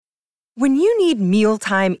When you need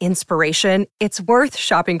mealtime inspiration, it's worth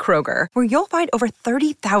shopping Kroger, where you'll find over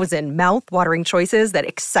 30,000 mouth-watering choices that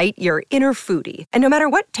excite your inner foodie. And no matter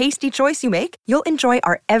what tasty choice you make, you'll enjoy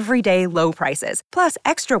our everyday low prices, plus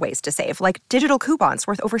extra ways to save, like digital coupons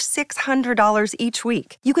worth over $600 each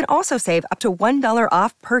week. You can also save up to $1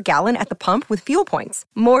 off per gallon at the pump with fuel points.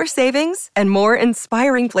 More savings and more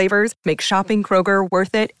inspiring flavors make shopping Kroger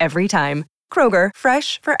worth it every time. Kroger,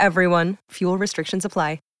 fresh for everyone. Fuel restrictions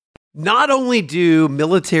apply. Not only do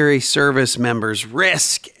military service members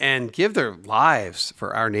risk and give their lives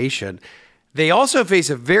for our nation, they also face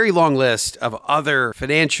a very long list of other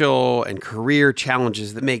financial and career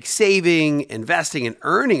challenges that make saving, investing, and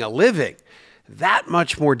earning a living that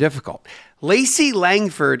much more difficult. Lacey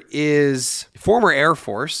Langford is former Air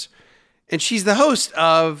Force, and she's the host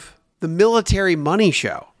of the Military Money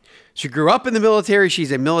Show. She grew up in the military.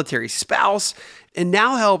 She's a military spouse and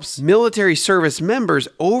now helps military service members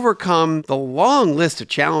overcome the long list of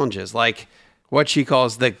challenges, like what she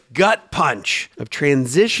calls the gut punch of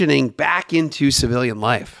transitioning back into civilian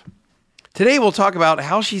life. Today, we'll talk about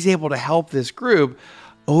how she's able to help this group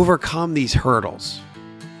overcome these hurdles.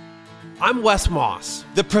 I'm Wes Moss.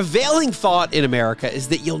 The prevailing thought in America is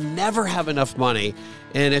that you'll never have enough money,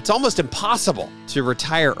 and it's almost impossible to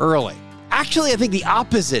retire early. Actually, I think the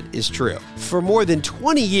opposite is true. For more than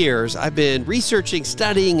 20 years, I've been researching,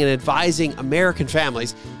 studying, and advising American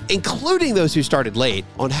families, including those who started late,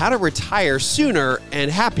 on how to retire sooner and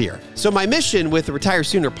happier. So my mission with the Retire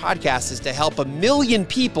Sooner podcast is to help 1 million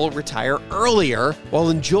people retire earlier while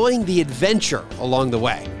enjoying the adventure along the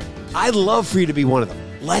way. I'd love for you to be one of them.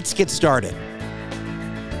 Let's get started.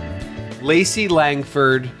 Lacey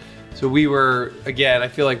Langford. So we were, again, I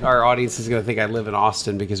feel like our audience is going to think I live in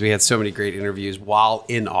Austin because we had so many great interviews while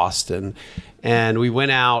in Austin. And we went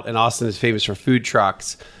out, and Austin is famous for food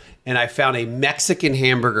trucks. And I found a Mexican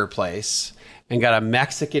hamburger place and got a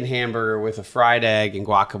Mexican hamburger with a fried egg and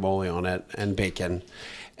guacamole on it and bacon.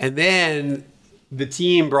 And then the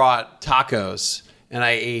team brought tacos, and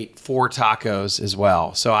I ate 4 tacos as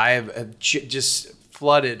well. So I have just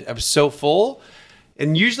flooded. I was so full.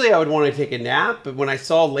 And usually I would want to take a nap, but when I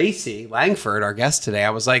saw Lacey Langford, our guest today, I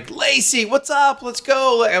was like, Lacey, what's up? Let's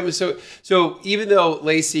go. So even though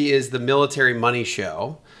Lacey is the Military Money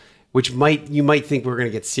Show, which you might think we're going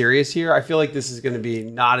to get serious here, I feel like this is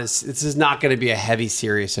not going to be a heavy,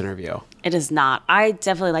 serious interview. It is not. I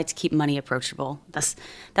definitely like to keep money approachable. That's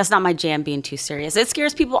not my jam, being too serious. It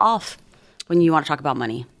scares people off when you want to talk about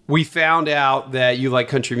money. We found out that you like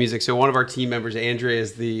country music. So one of our team members, Andrea,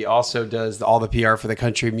 also does all the PR for the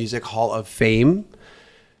Country Music Hall of Fame.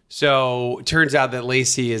 So it turns out that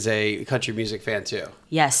Lacey is a country music fan too.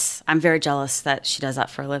 Yes. I'm very jealous that she does that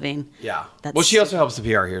for a living. Yeah. Well, she also helps the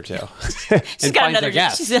PR here too. She's got another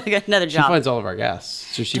job. She finds all of our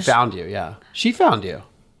guests. So she found you. Yeah. She found you.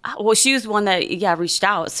 Well, she was the one that, reached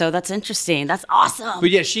out. So that's interesting. That's awesome. But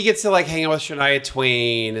yeah, she gets to hang out with Shania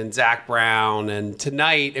Twain and Zach Brown. And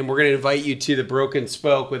tonight, and we're going to invite you to the Broken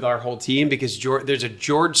Spoke with our whole team because there's a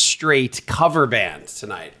George Strait cover band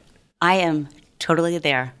tonight. I am totally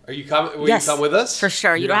there. Are you coming? Will Yes, you come with us? For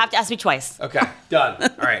sure. You don't have to ask me twice. Okay, done.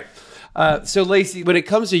 All right. So Lacey, when it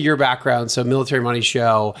comes to your background, so Military Money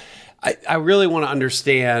Show, I really want to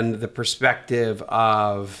understand the perspective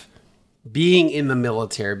of being in the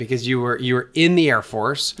military, because you were in the Air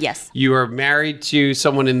Force. Yes. You were married to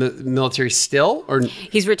someone in the military still, or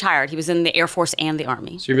he's retired. He was in the Air Force and the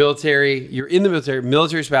Army. So you're in the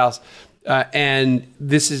military spouse, and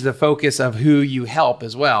this is the focus of who you help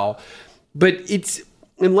as well. But it's,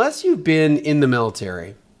 unless you've been in the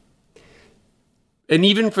military, and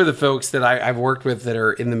even for the folks that I've worked with that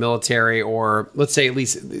are in the military, or let's say at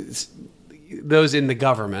least those in the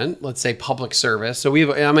government, let's say public service. So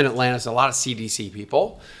I'm in Atlanta, so a lot of CDC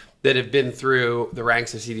people that have been through the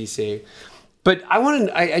ranks of CDC. But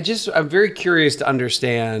I'm very curious to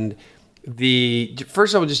understand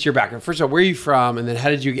first of all, just your background. First of all, where are you from? And then how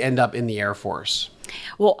did you end up in the Air Force?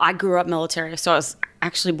 Well, I grew up military, so I was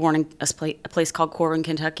actually born in a place called Corbin,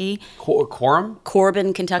 Kentucky. Corbin?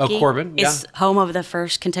 Corbin, Kentucky. Oh, Corbin, yeah. It's home of the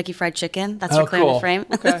first Kentucky Fried Chicken. That's your claim to fame.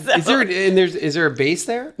 Okay. So. Is there a base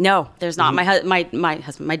there? No, there's not.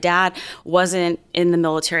 My dad wasn't in the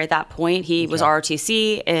military at that point. He was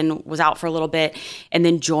ROTC and was out for a little bit, and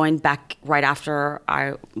then joined back right after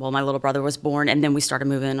my little brother was born, and then we started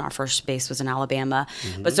moving. Our first base was in Alabama.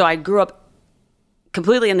 Mm-hmm. But so I grew up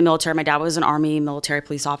completely in the military. My dad was an Army military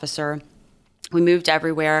police officer. We moved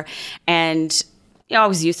everywhere, and I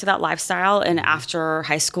was used to that lifestyle. And after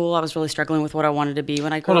high school, I was really struggling with what I wanted to be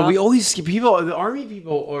when I grew up. We always skip people, the Army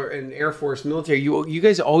people or in Air Force, military. You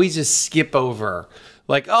guys always just skip over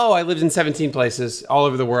Like, oh, I lived in 17 places all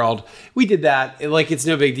over the world. We did that. Like, it's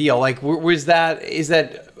no big deal. Like, is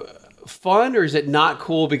that fun or is it not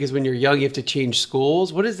cool because when you're young, you have to change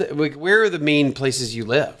schools? What is it? Like, where are the main places you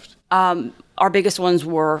lived? Our biggest ones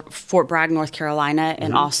were Fort Bragg, North Carolina,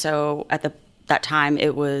 and also at that time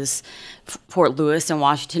it was Fort Lewis in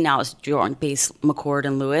Washington. Now it's Joint Base McChord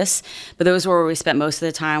and Lewis. But those were where we spent most of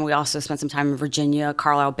the time. We also spent some time in Virginia,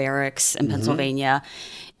 Carlisle Barracks in Pennsylvania.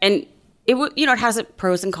 And it has its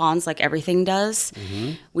pros and cons like everything does.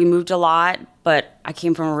 We moved a lot, but I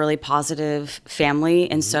came from a really positive family.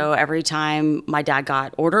 And so every time my dad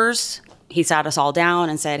got orders, he sat us all down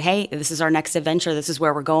and said, hey, this is our next adventure. This is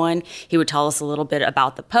where we're going. He would tell us a little bit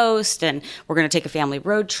about the post and we're going to take a family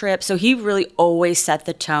road trip. So he really always set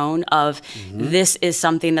the tone of this is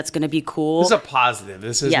something that's going to be cool. This is a positive.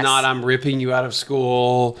 This is not I'm ripping you out of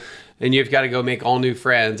school and you've got to go make all new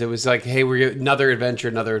friends. It was like, hey, we're another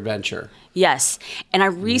adventure. Yes. And I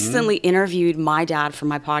recently interviewed my dad for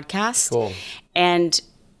my podcast. Cool. And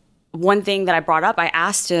one thing that I brought up, I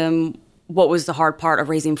asked him what was the hard part of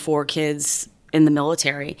raising 4 kids in the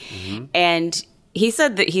military. And he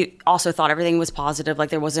said that he also thought everything was positive,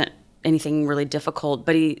 like there wasn't anything really difficult,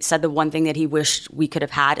 but he said the one thing that he wished we could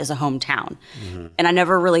have had is a hometown. And I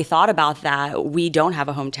never really thought about that. We don't have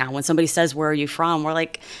a hometown. When somebody says, where are you from?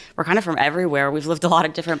 We're kind of from everywhere. We've lived a lot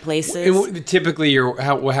of different places. And typically,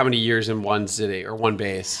 how many years in one city or one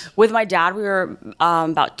base? With my dad, we were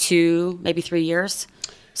about 2, maybe 3 years.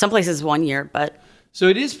 Some places 1 year, but... So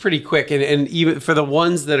it is pretty quick, and even for the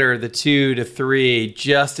ones that are the 2 to 3,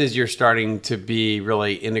 just as you're starting to be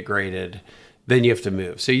really integrated, then you have to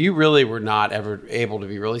move. So you really were not ever able to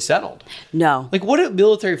be really settled. No. Like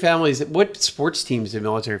what sports teams do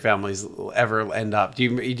military families ever end up?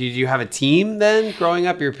 Did you have a team then growing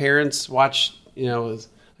up? Your parents watched, I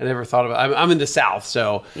never thought about. I'm in the South,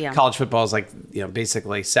 so college football is like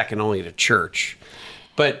basically second only to church.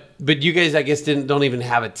 But you guys, I guess, don't even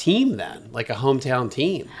have a team then, like a hometown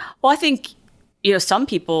team. Well, I think, some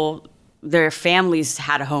people, their families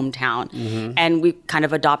had a hometown. And we kind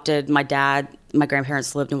of adopted my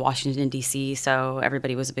grandparents lived in Washington, D.C., so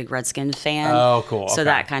everybody was a big Redskins fan. Oh, cool. So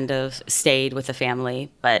that kind of stayed with the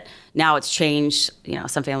family. But now it's changed.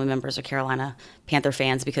 Some family members are Carolina Panther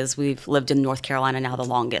fans because we've lived in North Carolina now the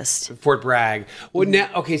longest. Fort Bragg. Well,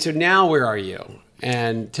 so now where are you?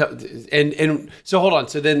 And so hold on.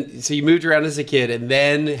 So you moved around as a kid, and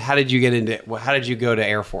then how did you go to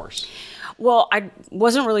Air Force? Well, I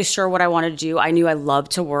wasn't really sure what I wanted to do. I knew I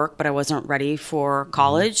loved to work, but I wasn't ready for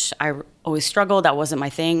college. I always struggled. That wasn't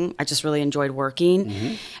my thing. I just really enjoyed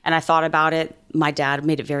working. And I thought about it. My dad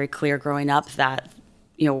made it very clear growing up that,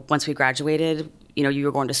 once we graduated, you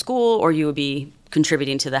were going to school or you would be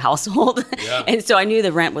contributing to the household. Yeah. And so I knew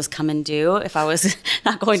the rent was coming due if I was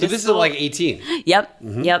not going to school. So this is like 18? Yep.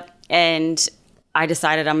 Yep. And I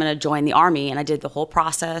decided I'm going to join the Army, and I did the whole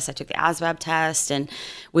process. I took the ASVAB test and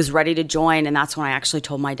was ready to join. And that's when I actually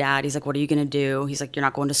told my dad, he's like, what are you going to do? He's like, you're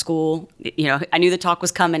not going to school. I knew the talk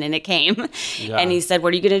was coming, and it came. Yeah. And he said,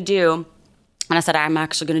 what are you going to do? And I said, I'm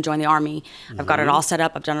actually going to join the Army. I've got it all set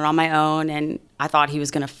up. I've done it on my own. And I thought he was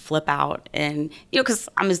going to flip out. And, because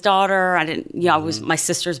I'm his daughter. I didn't, my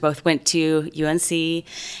sisters both went to UNC.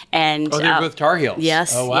 And they're both Tar Heels.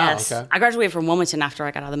 Yes. Oh, wow. Yes. Okay. I graduated from Wilmington after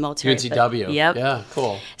I got out of the military. UNCW. Yep. Yeah,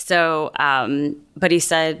 cool. So, but he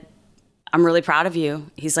said, I'm really proud of you.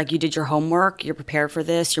 He's like, you did your homework. You're prepared for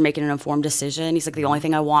this. You're making an informed decision. He's like, the only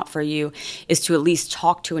thing I want for you is to at least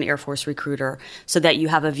talk to an Air Force recruiter so that you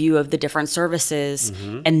have a view of the different services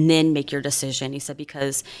and then make your decision. He said,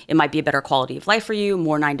 because it might be a better quality of life for you,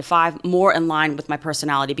 more 9 to 5, more in line with my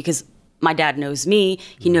personality, because my dad knows me.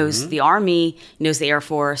 He knows the Army, he knows the Air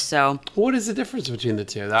Force. So what is the difference between the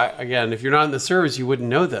two? Again, if you're not in the service, you wouldn't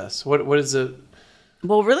know this. What is it?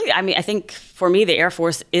 Well, really, I think for me, the Air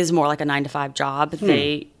Force is more like a 9 to 5 job.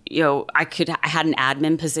 They, I had an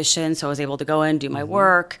admin position, so I was able to go in, do my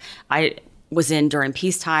work. I was in during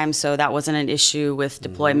peacetime, so that wasn't an issue with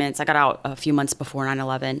deployments. I got out a few months before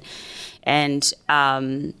 9/11.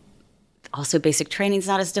 And also basic training is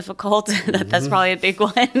not as difficult. That's probably a big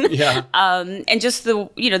one. Yeah. And just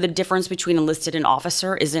the difference between enlisted and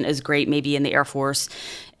officer isn't as great maybe in the Air Force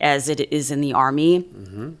as it is in the Army.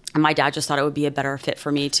 And my dad just thought it would be a better fit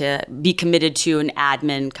for me to be committed to an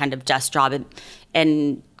admin kind of desk job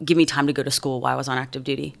and give me time to go to school while I was on active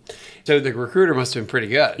duty. So the recruiter must have been pretty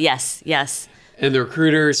good. Yes, yes. And the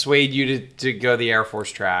recruiter swayed you to go the Air Force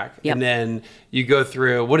track. Yep. And then you go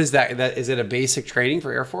through, what is that? Is it a basic training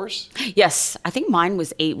for Air Force? Yes. I think mine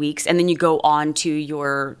was 8 weeks. And then you go on to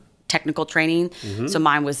your technical training. So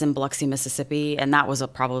mine was in Biloxi, Mississippi, and that was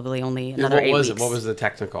probably only another 8 weeks. What was the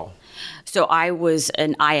technical? So I was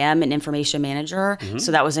an IM, an information manager.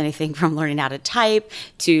 So that was anything from learning how to type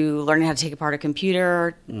to learning how to take apart a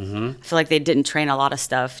computer. I feel like they didn't train a lot of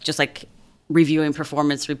stuff, just like reviewing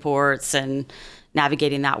performance reports and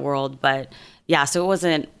navigating that world. But yeah, so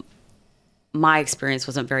my experience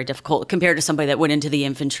wasn't very difficult compared to somebody that went into the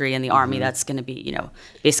infantry and the Army. That's going to be,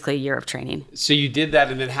 basically a year of training. So you did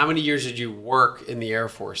that, and then how many years did you work in the Air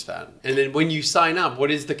Force then? And then when you sign up,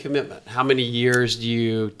 what is the commitment? How many years do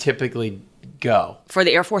you typically go? For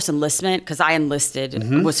the Air Force enlistment, because I enlisted,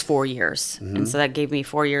 was 4 years. And so that gave me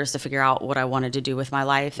 4 years to figure out what I wanted to do with my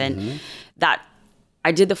life. And that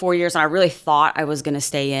I did the 4 years, and I really thought I was going to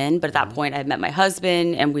stay in. But at that point, I had met my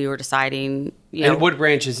husband, and we were deciding, And what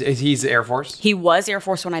branch is he's the Air Force? He was Air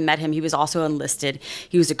Force when I met him. He was also enlisted.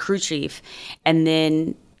 He was a crew chief. And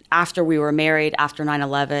then after we were married, after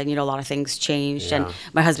 9/11, a lot of things changed. And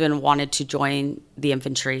my husband wanted to join the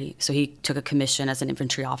infantry. So he took a commission as an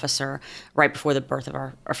infantry officer right before the birth of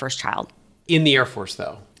our first child. In the Air Force,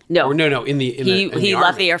 though? No. Or no, in the He Army.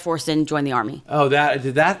 left the Air Force and joined the Army. Oh,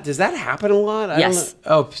 does that happen a lot? I Yes. don't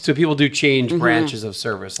know. Oh, so people do change branches of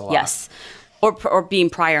service a lot. Yes. Or being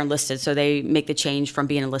prior enlisted. So they make the change from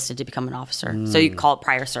being enlisted to become an officer. So you call it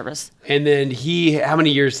prior service. And then how many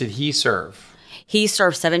years did he serve? He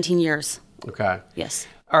served 17 years. Okay. Yes.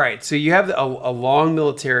 All right. So you have a long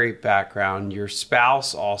military background. Your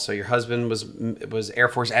spouse also, your husband was Air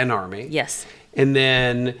Force and Army. Yes. And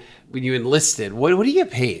then when you enlisted, what do you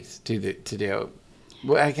get paid to do?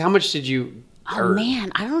 How much did you earn? Oh,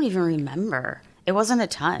 man, I don't even remember. It wasn't a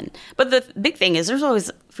ton. But the big thing is there's always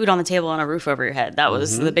food on the table and a roof over your head. That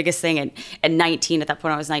was the biggest thing at 19. At that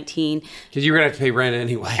point, I was 19. Because you were going to have to pay rent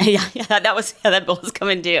anyway. Yeah, that bill was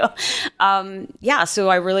coming due. So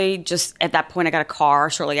I really just, at that point, I got a car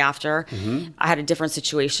shortly after. I had a different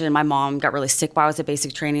situation. My mom got really sick while I was at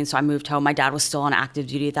basic training, so I moved home. My dad was still on active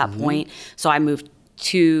duty at that point, so I moved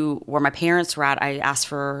to where my parents were at. I asked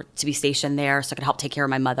to be stationed there so I could help take care of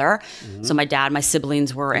my mother. So my dad, my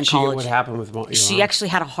siblings were in college. What happened with your mom? She actually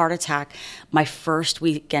had a heart attack my first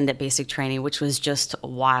weekend at basic training, which was just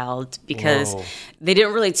wild because they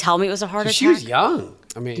didn't really tell me it was a heart attack. She was young.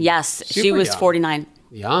 I mean, yes, she was young. 49.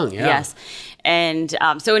 Young, yeah. Yes. And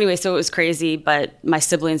so it was crazy. But my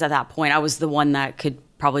siblings at that point, I was the one that could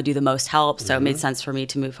probably do the most help. So it made sense for me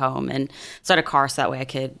to move home. And so I had a car so that way I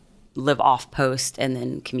could live off post and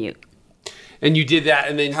then commute. And you did that,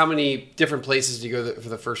 and then how many different places did you go for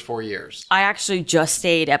the first 4 years? I actually just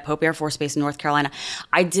stayed at Pope Air Force Base in North Carolina.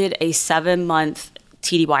 I did a 7-month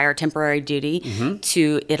TDY or temporary duty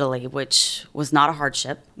to Italy, which was not a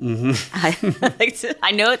hardship. I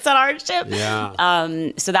know it's not a hardship.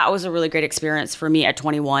 Yeah. So that was a really great experience for me at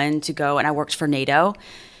 21 to go, and I worked for NATO.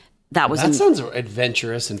 That sounds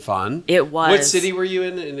adventurous and fun. It was. What city were you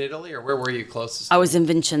in Italy, or where were you closest to? I was in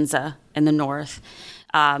Vicenza in the north.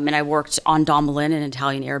 And I worked on Dom Malin, an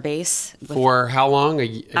Italian air base. For how long?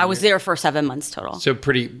 I was there for 7 months total. So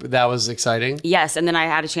that was exciting? Yes, and then I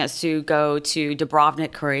had a chance to go to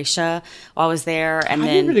Dubrovnik, Croatia while I was there. And I've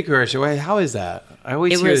then never been to Croatia. Wait, how is that? I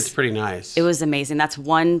always hear it's pretty nice. It was amazing. That's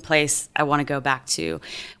one place I want to go back to.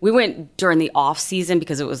 We went during the off season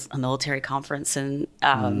because it was a military conference, and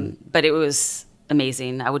but it was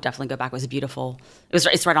amazing. I would definitely go back. It was beautiful.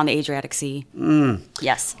 It's right on the Adriatic Sea.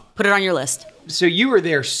 Yes. Put it on your list. So you were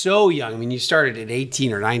there so young. I mean, you started at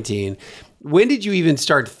 18 or 19. When did you even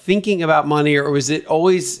start thinking about money, or was it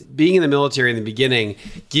always being in the military in the beginning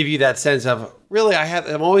give you that sense of, really,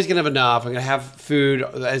 I'm always going to have enough. I'm going to have food,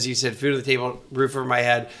 as you said, food on the table, roof over my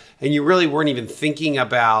head. And you really weren't even thinking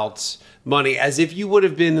about money as if you would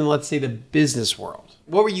have been in, let's say, the business world.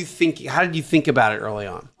 What were you thinking? How did you think about it early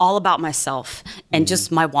on? All about myself and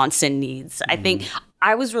just my wants and needs. I think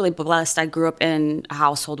I was really blessed. I grew up in a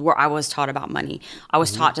household where I was taught about money. I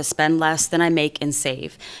was taught to spend less than I make and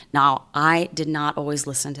save. Now, I did not always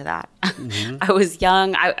listen to that. I was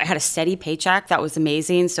young. I had a steady paycheck. That was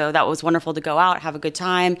amazing. So that was wonderful to go out, have a good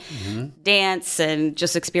time, dance, and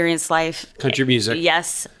just experience life. Country music.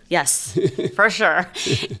 Yes, for sure.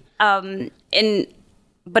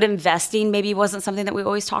 But investing maybe wasn't something that we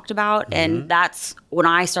always talked about. And that's when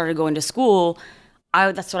I started going to school.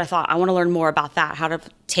 That's what I thought. I want to learn more about that, how to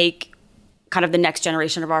take kind of the next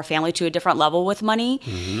generation of our family to a different level with money.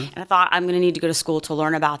 And I thought, I'm going to need to go to school to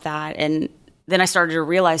learn about that. And then I started to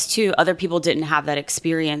realize, too, other people didn't have that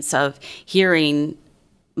experience of hearing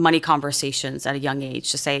money conversations at a young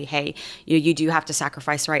age to say, hey, you do have to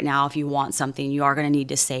sacrifice right now. If you want something, you are going to need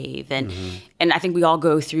to save. And I think we all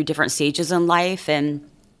go through different stages in life. And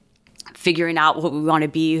figuring out what we want to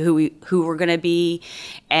be, who we're going to be,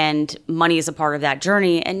 and money is a part of that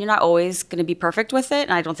journey. And you're not always going to be perfect with it.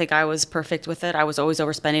 And I don't think I was perfect with it. I was always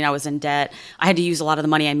overspending. I was in debt. I had to use a lot of the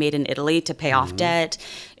money I made in Italy to pay off debt.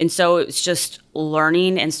 And so it's just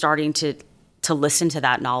learning and starting to listen to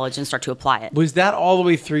that knowledge and start to apply it. Was that all the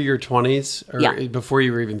way through your 20s or Yeah. before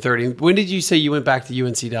you were even 30? When did you say you went back to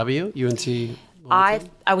UNCW? UNC?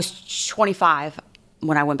 I was 25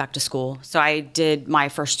 when I went back to school. So I did my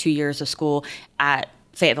first 2 years of school at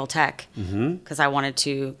Fayetteville Tech because I wanted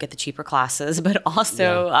to get the cheaper classes, but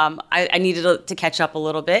also I needed to catch up a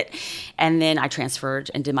little bit. And then I transferred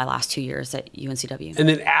and did my last 2 years at UNCW. And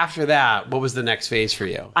then after that, what was the next phase for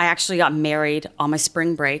you? I actually got married on my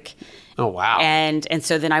spring break. Oh, wow. And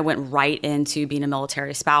so then I went right into being a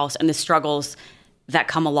military spouse and the struggles that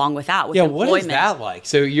come along with that. With employment. What is that like?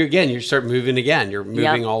 So you start moving again. You're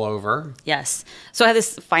moving all over. Yes. So I had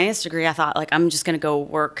this finance degree. I thought, like, I'm just going to go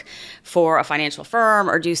work for a financial firm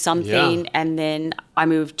or do something. Yeah. And then I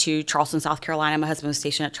moved to Charleston, South Carolina. My husband was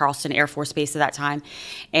stationed at Charleston Air Force Base at that time.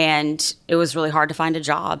 And it was really hard to find a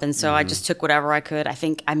job. And so I just took whatever I could. I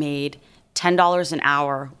think I made $10 an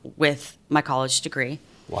hour with my college degree.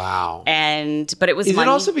 Wow. But it was Is money. it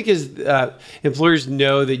also because employers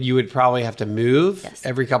know that you would probably have to move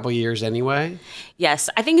every couple of years anyway? Yes.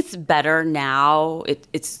 I think it's better now.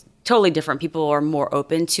 It's totally different. People are more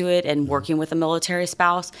open to it and working with a military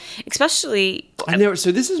spouse, especially.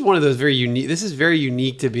 So this is one of those very unique. This is very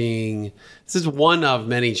unique to being. This is one of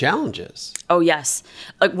many challenges. Oh yes,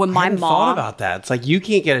 like when my I hadn't mom thought about that. It's like you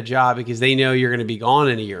can't get a job because they know you're going to be gone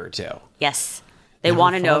in a year or two. Yes. They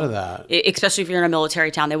want to know, that. Especially if you're in a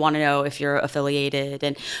military town, they want to know if you're affiliated.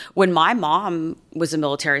 And when my mom was a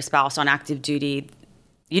military spouse on active duty,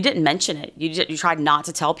 you didn't mention it. You tried not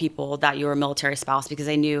to tell people that you were a military spouse because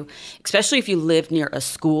they knew, especially if you lived near a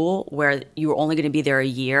school where you were only going to be there a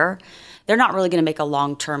year, they're not really going to make a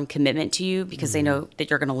long-term commitment to you because they know that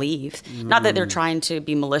you're going to leave. Not that they're trying to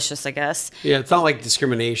be malicious, I guess. Yeah, it's not like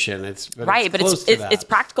discrimination. It's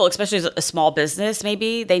practical, especially as a small business.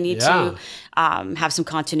 Maybe they need to have some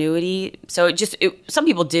continuity. So some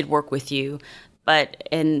people did work with you,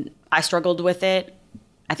 and I struggled with it.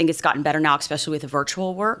 I think it's gotten better now, especially with the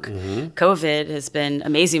virtual work. COVID has been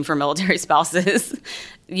amazing for military spouses.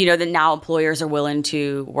 That now employers are willing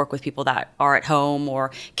to work with people that are at home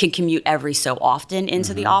or can commute every so often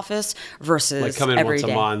into the office versus like come in every once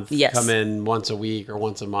day. a month, Yes. come in once a week or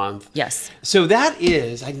once a month. Yes. So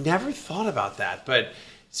I never thought about that, but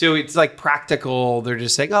so it's like practical. They're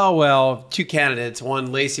just saying, oh, well, two candidates,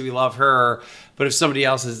 one Lacey, we love her, but if somebody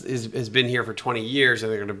else has been here for 20 years and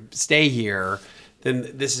they're going to stay here, then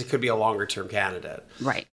this could be a longer term candidate.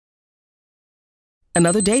 Right.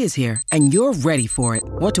 Another day is here, and you're ready for it.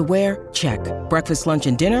 What to wear? Check. Breakfast, lunch,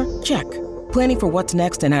 and dinner? Check. Planning for what's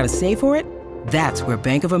next and how to save for it? That's where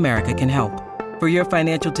Bank of America can help. For your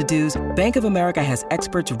financial to-dos, Bank of America has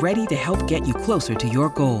experts ready to help get you closer to your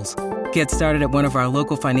goals. Get started at one of our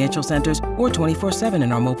local financial centers or 24/7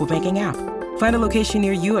 in our mobile banking app. Find a location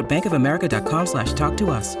near you at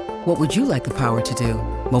bankofamerica.com/talktous. What would you like the power to do?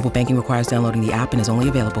 Mobile banking requires downloading the app and is only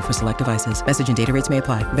available for select devices. Message and data rates may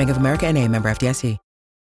apply. Bank of America N.A., member FDIC.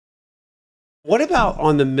 What about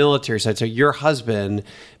on the military side? So your husband,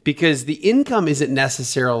 because the income isn't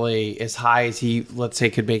necessarily as high as he, let's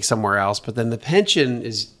say, could make somewhere else, but then the pension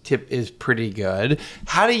is pretty good.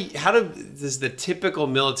 How does the typical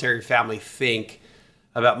military family think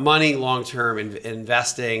about money long term and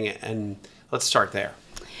investing? And let's start there.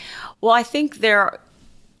 Well, I think there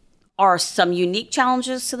are some unique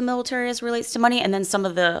challenges to the military as it relates to money, and then some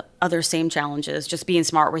of the other same challenges, just being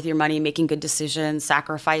smart with your money, making good decisions,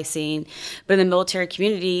 sacrificing. But in the military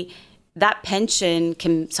community, that pension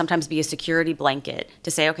can sometimes be a security blanket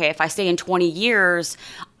to say, okay, if I stay in 20 years,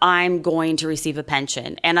 I'm going to receive a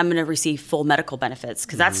pension and I'm going to receive full medical benefits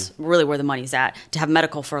because that's really where the money's at, to have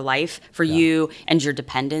medical for life for you and your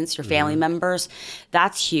dependents, your family members.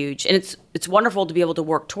 That's huge. And it's wonderful to be able to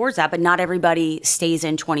work towards that, but not everybody stays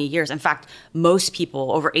in 20 years. In fact, most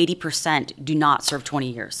people, over 80%, do not serve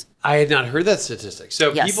 20 years. I had not heard that statistic.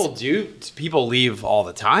 So Yes. people leave all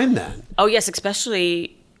the time then. Oh, yes,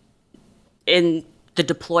 especially in the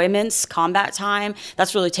deployments, combat time.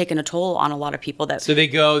 That's really taken a toll on a lot of people. So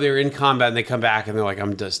they're in combat and they come back and they're like,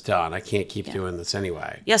 I'm just done. I can't keep doing this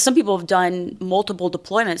anyway. Yeah, some people have done multiple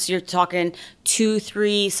deployments. You're talking 2,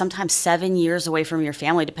 3, sometimes 7 years away from your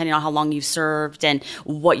family, depending on how long you've served and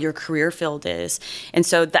what your career field is. And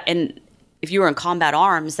so if you were in combat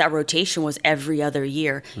arms, that rotation was every other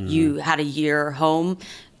year. You had a year home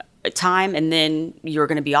time and then you're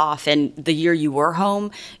going to be off. And the year you were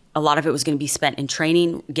home, a lot of it was going to be spent in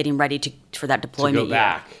training, getting ready for that deployment to go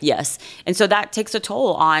back. Yes. And so that takes a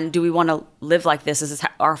toll on, do we want to live like this? Is this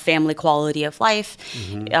our family quality of life?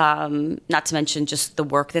 Not to mention just the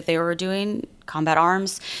work that they were doing, combat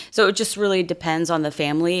arms. So it just really depends on the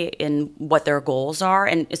family and what their goals are.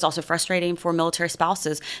 And it's also frustrating for military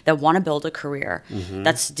spouses that want to build a career.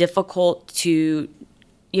 That's difficult to,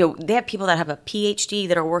 they have people that have a PhD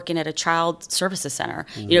that are working at a child services center,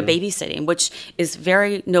 babysitting, which is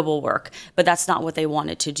very noble work, but that's not what they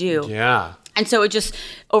wanted to do. Yeah. And so it just,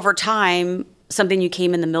 over time, something you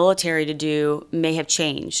came in the military to do may have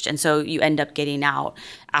changed. And so you end up getting out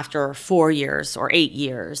after 4 years or 8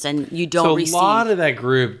 years, and you don't receive. So a lot of that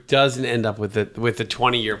group doesn't end up with the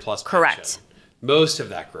 20-year plus pension. Correct. Most of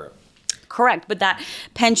that group. Correct. But that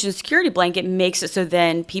pension security blanket makes it so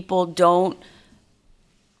then people don't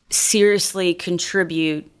seriously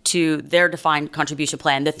contribute to their defined contribution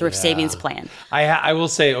plan, the thrift savings plan. I will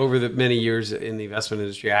say, over the many years in the investment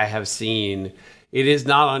industry, I have seen it is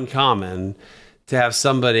not uncommon to have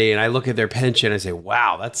somebody, and I look at their pension and I say,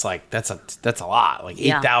 wow, that's a lot, like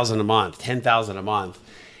 $8,000 a month, $10,000 a month.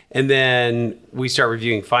 And then we start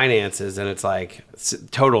reviewing finances and it's like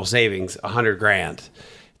total savings, $100,000.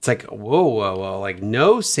 It's like, whoa, like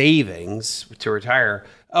no savings to retire.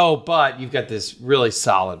 Oh, but you've got this really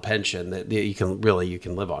solid pension that you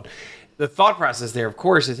can live on. The thought process there, of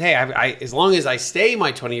course, is, hey, I as long as I stay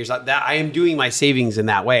my 20 years, that I am doing my savings in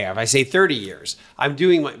that way. If I say 30 years, I'm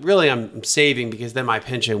saving because then my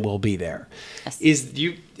pension will be there. Yes.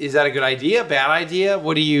 Is that a good idea? Bad idea?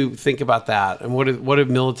 What do you think about that? And what do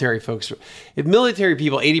military folks? If military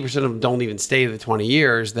people, 80% of them don't even stay the 20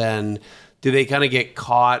 years, then do they kind of get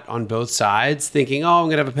caught on both sides thinking, oh, I'm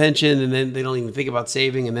going to have a pension, and then they don't even think about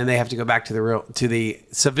saving, and then they have to go back to the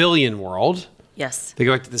civilian world? Yes. They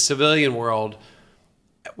go back to the civilian world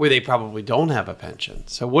where they probably don't have a pension.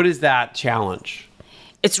 So what is that challenge?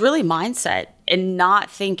 It's really mindset and not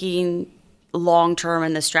thinking long-term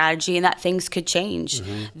in the strategy, and that things could change.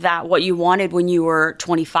 That what you wanted when you were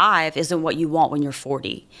 25 isn't what you want when you're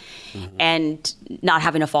 40. And not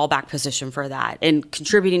having a fallback position for that. And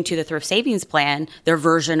contributing to the thrift savings plan, their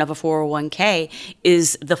version of a 401k,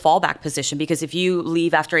 is the fallback position. Because if you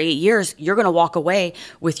leave after 8 years, you're going to walk away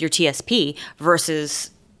with your TSP,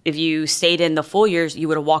 versus if you stayed in the full years, you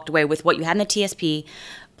would have walked away with what you had in the TSP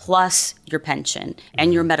plus your pension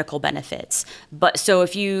and your medical benefits. But so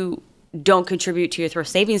if you don't contribute to your thrift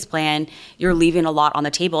savings plan, you're leaving a lot on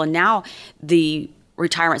the table. And now the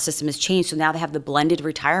retirement system has changed. So now they have the blended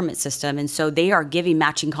retirement system. And so they are giving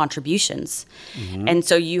matching contributions. And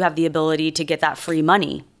so you have the ability to get that free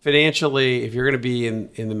money. Financially, if you're going to be in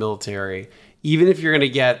the military, even if you're going to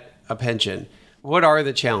get a pension, what are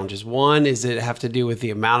the challenges? One, is it have to do with the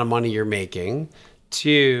amount of money you're making?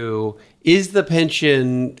 Two, is the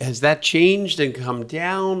pension, has that changed and come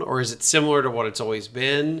down, or is it similar to what it's always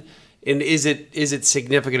been? And is it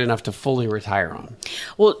significant enough to fully retire on?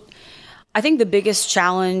 Well, I think the biggest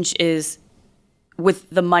challenge is with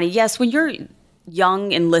the money. Yes, when you're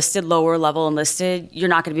young enlisted, lower level enlisted, you're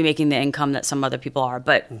not going to be making the income that some other people are.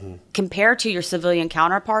 But compared to your civilian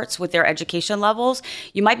counterparts with their education levels,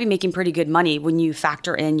 you might be making pretty good money when you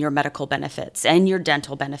factor in your medical benefits and your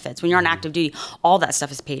dental benefits. When you're on active duty, all that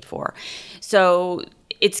stuff is paid for. So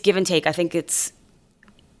it's give and take. I think it's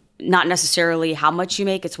not necessarily how much you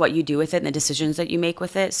make, it's what you do with it and the decisions that you make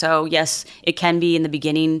with it. So yes, it can be in the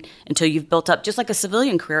beginning until you've built up, just like a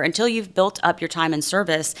civilian career, until you've built up your time in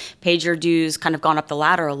service, paid your dues, kind of gone up the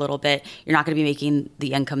ladder a little bit, you're not going to be making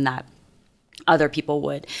the income that other people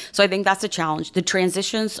would. So I think that's a challenge. The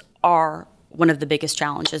transitions are one of the biggest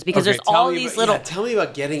challenges, because there's all these little. Yeah, tell me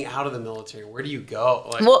about getting out of the military. Where do you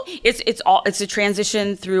go? Well, it's a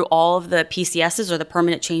transition through all of the PCSs, or the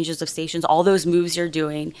permanent changes of stations. All those moves you're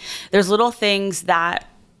doing. There's little things that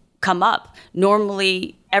come up.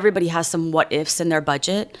 Normally, everybody has some what ifs in their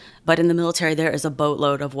budget, but in the military, there is a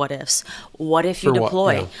boatload of what ifs. What if you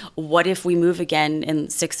deploy? What if we move again in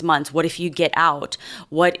 6 months? What if you get out?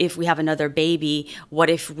 What if we have another baby? What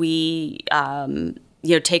if we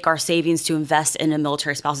take our savings to invest in a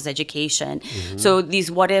military spouse's education? So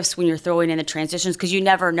these what ifs, when you're throwing in the transitions, because you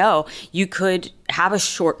never know, you could have a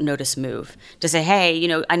short notice move to say,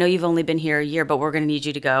 hey, I know you've only been here a year, but we're going to need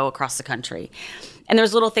you to go across the country. And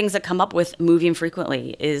there's little things that come up with moving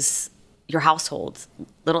frequently is your household.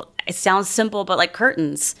 It sounds simple, but like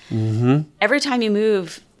curtains. Every time you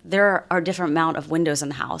move there are a different amount of windows in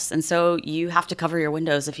the house. And so you have to cover your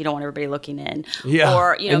windows if you don't want everybody looking in. Yeah.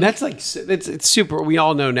 Or, you know, and that's like, it's super. We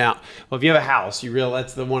all know now. Well, if you have a house, you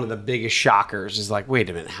realize that's one of the biggest shockers is like, wait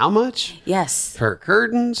a minute, how much? yes. Per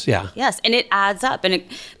curtains? Yeah. Yes, and it adds up. And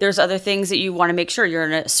there's other things that you want to make sure. You're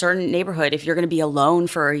in a certain neighborhood. If you're going to be alone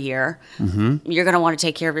for a year, you're going to want to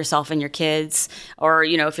take care of yourself and your kids. Or,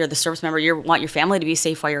 you know, if you're the service member, you want your family to be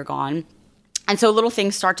safe while you're gone. And so little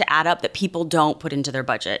things start to add up that people don't put into their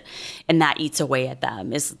budget, and that eats away at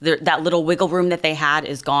them. That little wiggle room that they had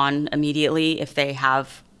is gone immediately if they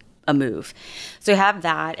have a move. So you have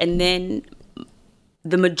that, and then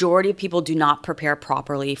the majority of people do not prepare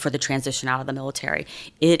properly for the transition out of the military.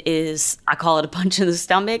 It is, I call it a punch in the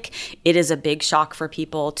stomach. It is a big shock for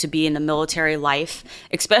people to be in the military life,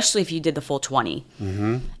 especially if you did the full 20.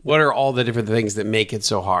 What are all the different things that make it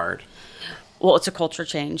so hard? Well, it's a culture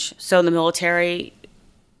change. So in the military,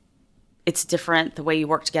 it's different. The way you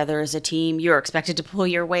work together as a team, you're expected to pull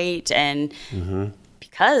your weight. And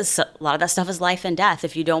because a lot of that stuff is life and death,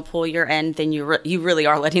 if you don't pull your end, then you really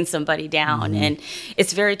are letting somebody down. And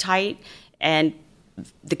it's very tight. And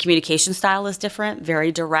the communication style is different,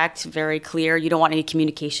 very direct, very clear. You don't want any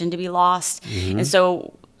communication to be lost. And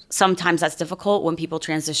so sometimes that's difficult when people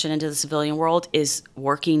transition into the civilian world, is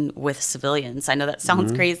working with civilians. I know that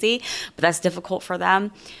sounds crazy, but that's difficult for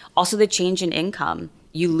them. Also, the change in income.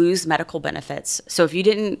 You lose medical benefits. So if you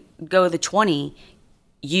didn't go the 20,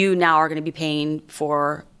 you now are going to be paying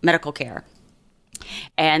for medical care.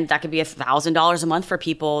 And that could be $1,000 a month for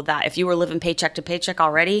people that if you were living paycheck to paycheck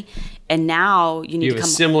already, and now you need You to have come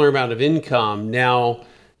a similar amount of income. Now,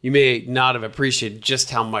 you may not have appreciated just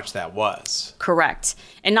how much that was. Correct.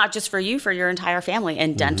 And not just for you, for your entire family.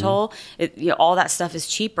 And dental, all that stuff is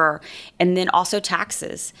cheaper. And then also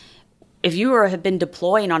taxes. If you have been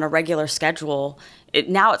deploying on a regular schedule,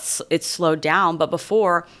 now it's slowed down. But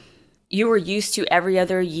before, you were used to every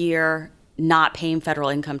other year not paying federal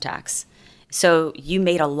income tax. So you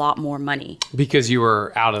made a lot more money. Because you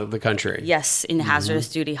were out of the country. Yes, in hazardous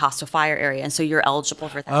duty, hostile fire area. And so you're eligible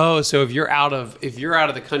for that. Oh, so if you're out of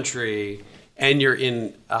the country and you're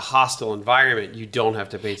in a hostile environment, you don't have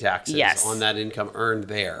to pay taxes on that income earned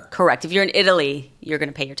there. Correct. If you're in Italy, you're going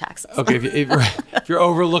to pay your taxes. Okay, if you're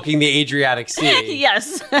overlooking the Adriatic Sea.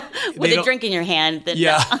 Yes. With a drink in your hand. Then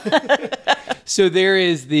yeah. So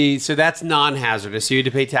so that's non-hazardous. So you had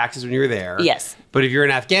to pay taxes when you were there. Yes. But if you're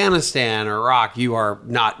in Afghanistan or Iraq, you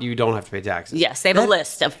don't have to pay taxes. Yes, they have a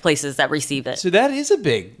list of places that receive it. So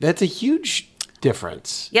that's a huge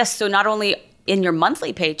difference. Yes, so not only in your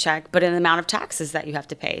monthly paycheck, but in the amount of taxes that you have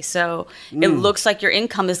to pay. So it looks like your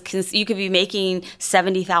income you could be making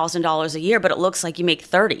 $70,000 a year, but it looks like you make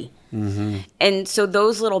 30. And so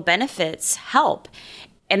those little benefits help.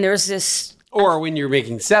 And there's this... Or when you're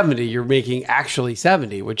making 70, you're making actually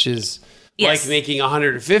 70, which is like making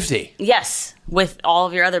 150. Yes, with all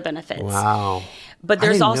of your other benefits. Wow. But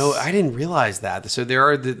there's I didn't realize that. So there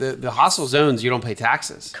are the hostile zones, you don't pay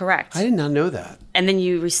taxes. Correct. I did not know that. And then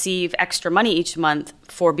you receive extra money each month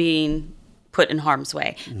for being put in harm's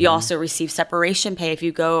way. You also receive separation pay if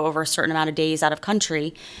you go over a certain amount of days out of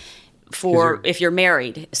country if you're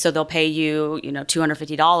married. So they'll pay you,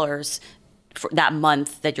 $250 for that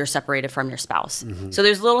month that you're separated from your spouse. So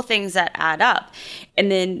there's little things that add up.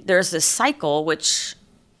 And then there's this cycle, which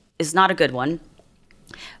is not a good one.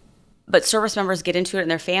 But service members get into it in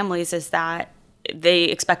their families is that they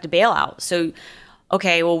expect a bailout. So,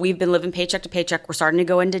 okay, well, we've been living paycheck to paycheck. We're starting to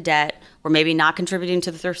go into debt. We're maybe not contributing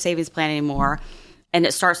to the thrift savings plan anymore. And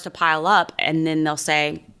it starts to pile up. And then they'll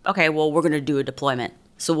say, okay, well, we're going to do a deployment.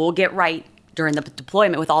 So we'll get right during the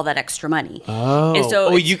deployment with all that extra money. Oh, and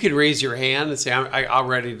so you could raise your hand and say, I'm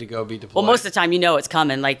ready to go be deployed. Well, most of the time, it's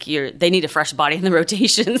coming. Like they need a fresh body in the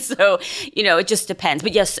rotation. So, it just depends.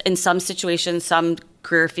 But yes, in some situations, some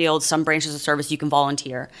career fields, some branches of service, you can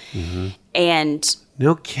volunteer. And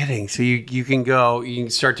no kidding. So you can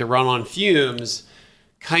start to run on fumes,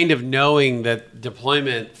 kind of knowing that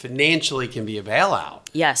deployment financially can be a bailout.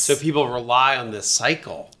 Yes. So people rely on this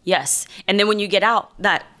cycle. Yes. And then when you get out,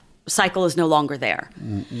 that cycle is no longer there.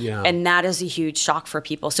 Yeah. And that is a huge shock for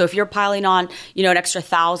people. So if you're piling on, an extra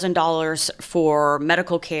 $1,000 for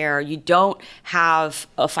medical care, you don't have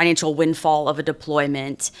a financial windfall of a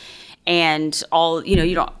deployment, and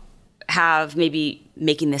you don't have maybe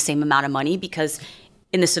making the same amount of money, because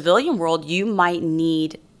in the civilian world, you might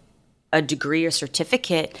need a degree or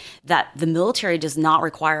certificate that the military does not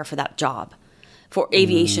require for that job. For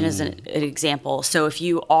aviation as an example. So if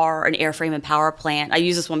you are an airframe and power plant, I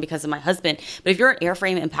use this one because of my husband, but if you're an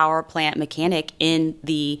airframe and power plant mechanic in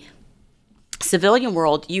the Civilian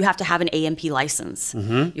world, you have to have an AMP license.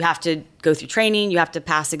 You have to go through training. You have to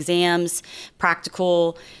pass exams,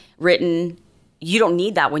 practical, written. You don't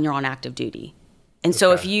need that when you're on active duty. And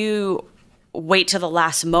so if you wait till the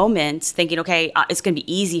last moment thinking, okay, it's going to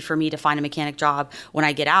be easy for me to find a mechanic job when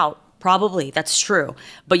I get out, probably that's true.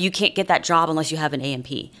 But you can't get that job unless you have an AMP.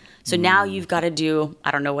 So now you've got to do,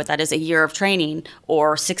 I don't know what that is, a year of training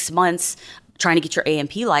or 6 months trying to get your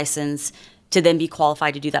AMP license to then be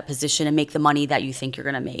qualified to do that position and make the money that you think you're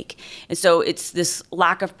going to make. And so it's this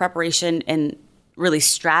lack of preparation and really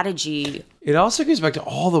strategy. It also goes back to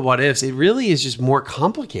all the what ifs. It really is just more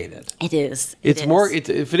complicated. It is.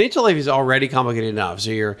 Financial life is already complicated enough.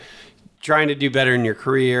 So you're trying to do better in your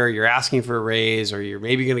career, you're asking for a raise, or you're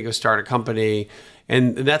maybe going to go start a company.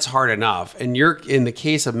 And that's hard enough. And in the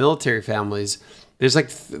case of military families, there's like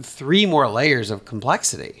 3 more layers of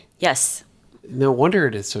complexity. Yes. No wonder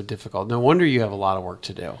it is so difficult. No wonder you have a lot of work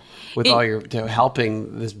to do with all your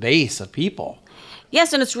helping this base of people.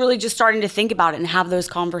 Yes, and it's really just starting to think about it and have those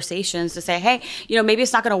conversations to say, hey, maybe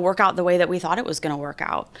it's not going to work out the way that we thought it was going to work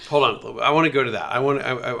out. Hold on, I want to go to that. I'm going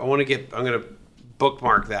to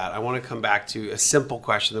bookmark that. I want to come back to a simple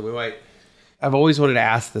question that I've always wanted to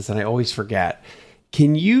ask this and I always forget.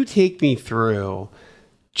 Can you take me through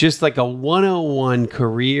just like a 101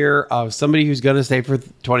 career of somebody who's going to stay for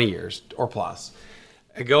 20 years or plus?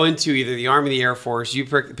 I go into either the Army or the Air Force, you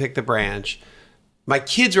pick the branch. My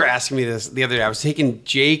kids were asking me this the other day. I was taking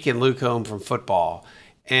Jake and Luke home from football,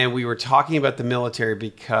 and we were talking about the military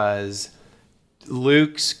because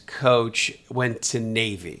Luke's coach went to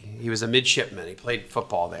Navy. He was a midshipman. He played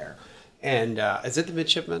football there. And is it the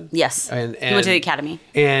midshipman? Yes. And he went to the academy.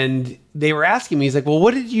 And they were asking me, he's like, well,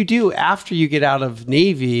 what did you do after you get out of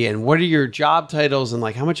Navy? And what are your job titles? And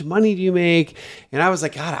like, how much money do you make? And I was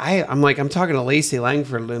like, God, I'm talking to Lacey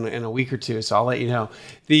Langford in a week or two, so I'll let you know.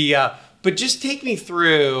 But just take me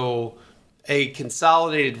through a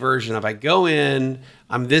consolidated version of I go in,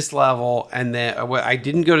 I'm this level, and then I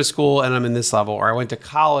didn't go to school and I'm in this level, or I went to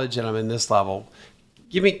college and I'm in this level.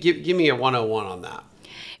 Give me a 101 on that.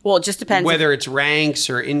 Well, it just depends. Whether it's ranks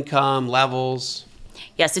or income levels.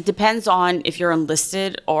 Yes, it depends on if you're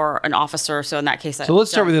enlisted or an officer. So in that case, so let's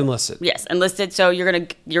start with enlisted. Yes, enlisted. So you're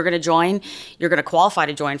gonna join. You're gonna qualify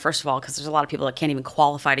to join first of all, because there's a lot of people that can't even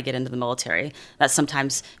qualify to get into the military. That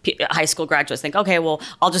sometimes high school graduates think, okay, well,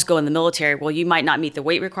 I'll just go in the military. Well, you might not meet the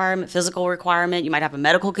weight requirement, physical requirement. You might have a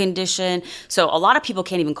medical condition. So a lot of people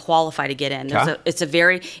can't even qualify to get in. Okay. It's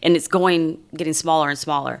getting smaller and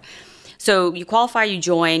smaller. So you qualify, you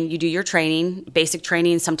join, you do your training, basic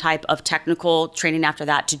training, some type of technical training after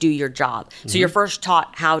that to do your job. Mm-hmm. So you're first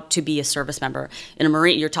taught how to be a service member. In a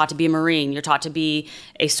Marine, you're taught to be a Marine, you're taught to be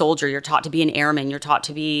a soldier, you're taught to be an airman, you're taught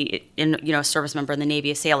to be a service member in the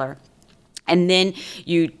Navy, a sailor. And then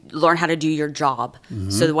you learn how to do your job. Mm-hmm.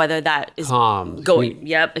 So whether that is if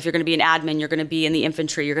you're going to be an admin, you're going to be in the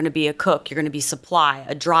infantry, you're going to be a cook, you're going to be supply,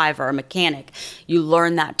 a driver, a mechanic. You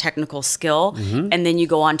learn that technical skill, mm-hmm. and then you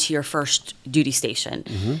go on to your first duty station,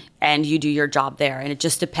 mm-hmm. and you do your job there. And it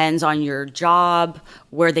just depends on your job,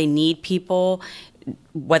 where they need people,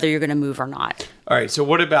 whether you're going to move or not. All right, so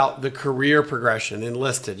what about the career progression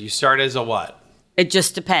enlisted? You start as a what? It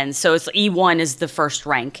just depends. So it's E1 is the first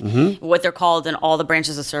rank. Mm-hmm. What they're called in all the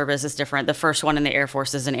branches of service is different. The first one in the Air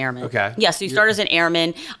Force is an airman. Okay. Yeah, so you start as an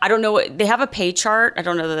airman. I don't know. They have a pay chart. I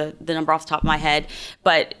don't know the number off the top of my head.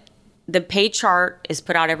 But the pay chart is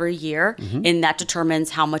put out every year, mm-hmm. and that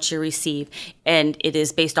determines how much you receive. And it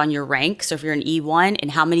is based on your rank. So if you're an E1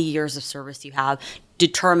 and how many years of service you have,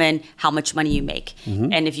 determine how much money you make.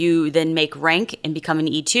 Mm-hmm. And if you then make rank and become an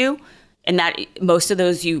E2, and that most of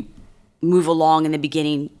those you move along in the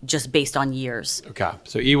beginning just based on years. Okay.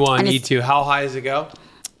 So E1, E2, how high does it go?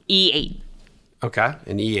 E8. Okay.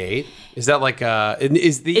 And E8. Is that like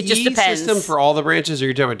is the E system for all the branches, or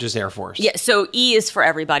you're talking about just Air Force? Yeah, so E is for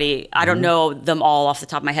everybody. I don't know them all off the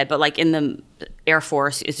top of my head, but like in the Air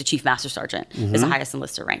Force is the Chief Master Sergeant, mm-hmm. is the highest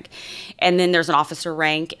enlisted rank. And then there's an officer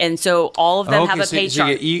rank. And so all of them have a pay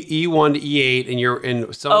chart. So you get E1 to E8, and you're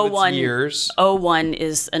in some of its years. O1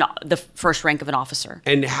 is the first rank of an officer.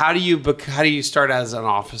 And how do you start as an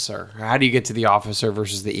officer? How do you get to the officer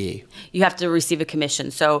versus the E? You have to receive a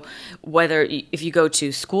commission. So if you go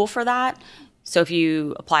to school for that, so if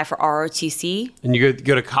you apply for ROTC. And you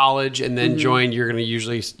go to college and then mm-hmm. join, you're going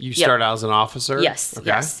to start out as an officer? Yes, okay.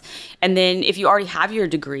 Yes. And then if you already have your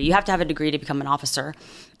degree, you have to have a degree to become an officer.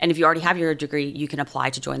 And if you already have your degree, you can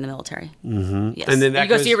apply to join the military. Mm-hmm. Yes. And then you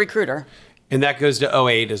go see a recruiter. And that goes to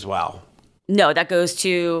 08 as well? No, that goes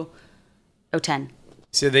to 010.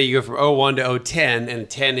 So then you go from 01 to 010, and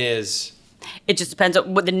 10 is? It just depends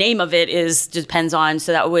on what the name of it is. Depends on,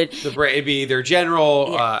 so that would It'd be either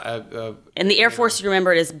general. in the Air Force, you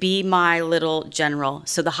remember it as be my little general.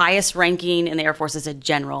 So the highest ranking in the Air Force is a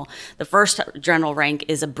general. The first general rank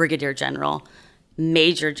is a brigadier general,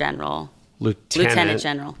 major general, lieutenant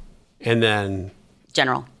general, and then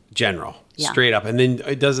general. Yeah. Straight up. And then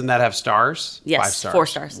doesn't that have stars? Yes, 5 stars. 4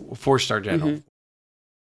 stars. 4-star general.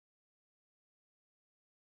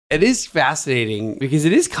 It is fascinating because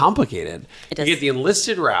it is complicated. It is. You get the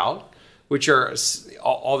enlisted route, which are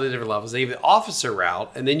all the different levels. Then you have the officer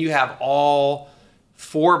route, and then you have all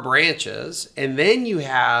 4 branches. And then you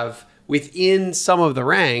have, within some of the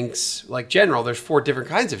ranks, like general, there's 4 different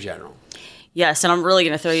kinds of general. Yes, and I'm really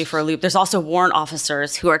going to throw you for a loop. There's also warrant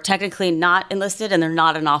officers who are technically not enlisted and they're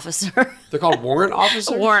not an officer. They're called warrant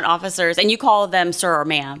officers? Warrant officers, and you call them sir or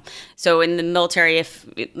ma'am. So in the military,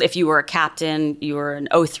 if you were a captain, you were an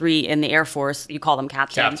 03 in the Air Force, you call them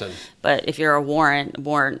captain. But if you're a warrant,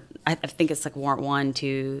 I think it's like warrant 1,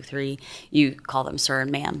 2, 3, you call them sir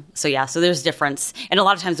and ma'am. So yeah, so there's difference. And a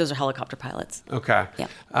lot of times those are helicopter pilots. Okay. Yeah.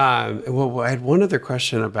 Well, I had one other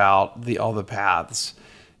question about all the paths.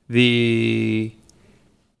 If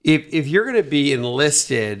you're going to be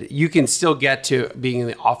enlisted, you can still get to being in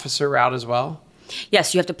the officer route as well?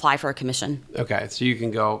 Yes, you have to apply for a commission. Okay, so you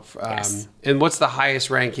can go. Yes. And what's the highest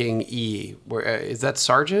ranking E? Is that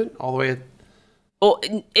sergeant all the way? Well,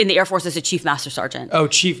 in the Air Force, it's a chief master sergeant. Oh,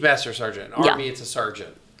 chief master sergeant. Army, it's a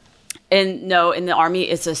sergeant. And no, in the Army,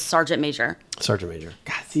 it's a sergeant major. Sergeant major.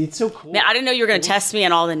 God, see, it's so cool. Man, I didn't know you were going to test me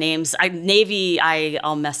on all the names. Navy,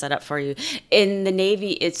 I'll mess that up for you. In the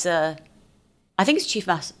Navy, I think it's chief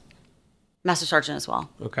master sergeant as well.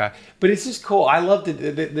 Okay. But it's just cool. I love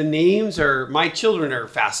the names my children are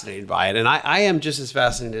fascinated by it. And I am just as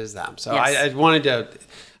fascinated as them. So yes. I wanted to,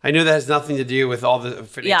 I know that has nothing to do with all the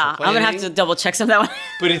financial planning. I'm going to have to double check some of that one.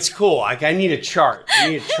 But it's cool. Like, I need a chart.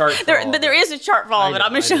 There is a chart for all of it. I'm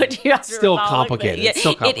going to show it to you after. Still complicated. Yeah, it's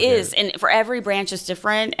still complicated. It is. And for every branch is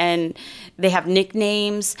different. And they have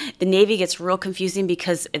nicknames. The Navy gets real confusing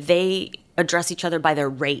because they address each other by their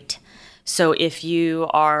rate. So if you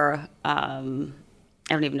are, I don't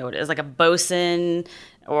even know what it is, like a bosun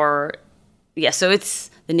or, so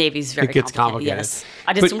the Navy's very complicated. It gets complicated. Yes.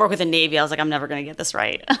 I did some work with the Navy. I was like, I'm never going to get this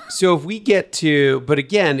right. So if we get to, but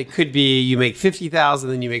again, it could be you make 50,000,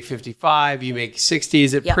 then you make 55, you make 60.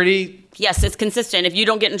 Is it pretty? Yes, it's consistent. If you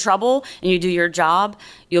don't get in trouble and you do your job,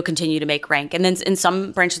 you'll continue to make rank. And then in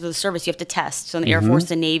some branches of the service, you have to test. So in the Air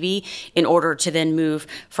Force and Navy, in order to then move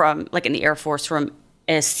from, like in the Air Force, from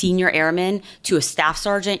a senior airman to a staff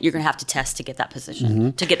sergeant, you're going to have to test to get that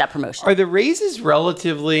position, to get that promotion. Are the raises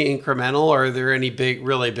relatively incremental, or are there any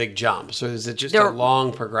really big jumps? Or is it just a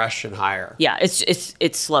long progression higher? Yeah,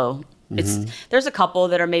 it's slow. There's a couple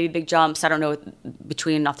that are maybe big jumps. I don't know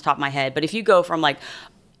between off the top of my head, but if you go from like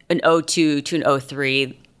an 02 to an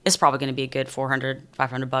 03, it's probably going to be a good $400,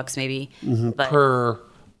 $500 maybe. But per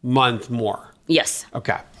month more. Yes.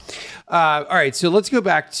 Okay. All right, so let's go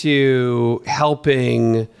back to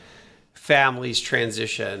helping families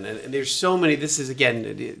transition. And there's so many. This is,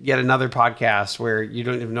 again, yet another podcast where you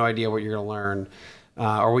don't have no idea what you're going to learn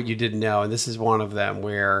or what you didn't know. And this is one of them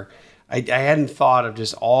where I hadn't thought of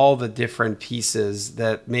just all the different pieces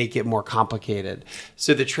that make it more complicated.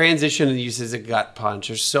 So the transition uses a gut punch.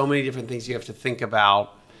 There's so many different things you have to think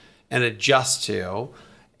about and adjust to.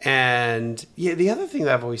 And the other thing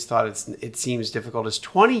that I've always thought it seems difficult is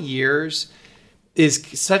 20 years is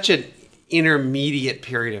such an intermediate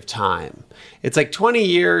period of time. It's like 20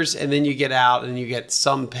 years and then you get out and you get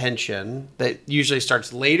some pension that usually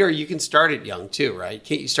starts later. You can start it young too, right?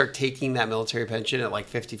 Can't you start taking that military pension at like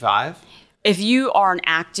 55? If you are on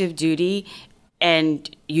active duty and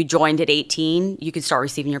you joined at 18, you can start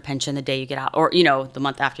receiving your pension the day you get out, or the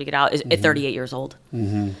month after you get out, at 38 years old.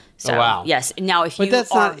 So, wow. Yes. Now, if but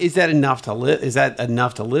that's not. Is that enough to live? Is that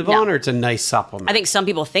enough to live on, or it's a nice supplement? I think some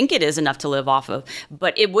people think it is enough to live off of,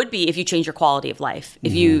 but it would be if you change your quality of life.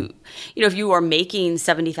 If you are making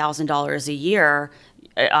 $70,000 a year,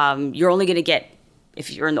 you're only going to get,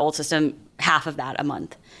 if you're in the old system, half of that a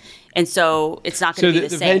month. And so it's not going to be the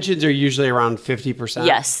same. So the pensions are usually around 50%?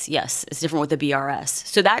 Yes. It's different with the BRS.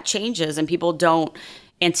 So that changes, and people don't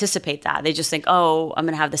anticipate that. They just think, oh, I'm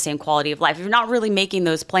going to have the same quality of life. If you're not really making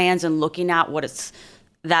those plans and looking at what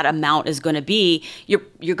that amount is going to be,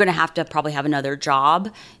 you're going to have to probably have another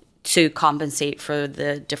job to compensate for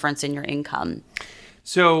the difference in your income.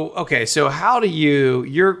 So, okay, so how do you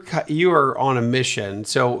are on a mission.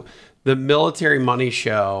 So the Military Money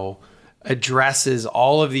Show, addresses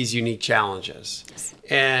all of these unique challenges.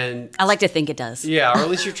 And I like to think it does. yeah, or at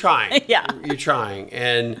least you're trying. Yeah. You're trying.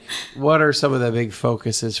 And what are some of the big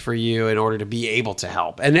focuses for you in order to be able to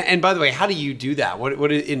help? And by the way, how do you do that?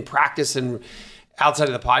 What in practice and outside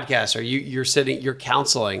of the podcast, you're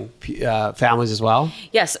counseling families as well?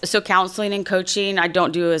 Yes. So counseling and coaching, I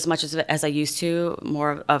don't do as much as I used to,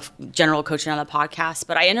 more of general coaching on the podcast,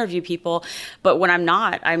 but I interview people. But when I'm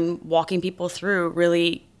not, I'm walking people through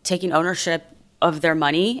really taking ownership of their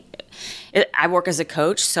money. I work as a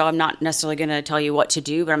coach, so I'm not necessarily going to tell you what to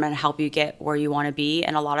do, but I'm going to help you get where you want to be.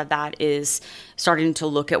 And a lot of that is starting to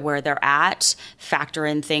look at where they're at, factor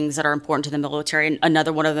in things that are important to the military. And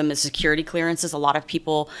another one of them is security clearances. A lot of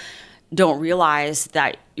people don't realize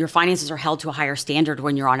that your finances are held to a higher standard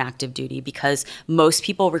when you're on active duty, because most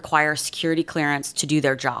people require security clearance to do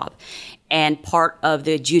their job. And part of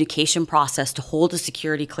the adjudication process to hold a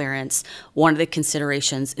security clearance, one of the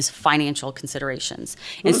considerations is financial considerations.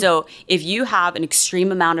 And so if you have an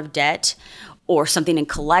extreme amount of debt or something in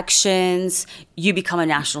collections, you become a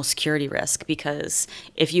national security risk, because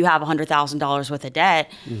if you have $100,000 worth of debt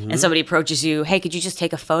and somebody approaches you, hey, could you just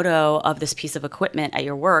take a photo of this piece of equipment at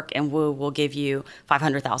your work and we'll give you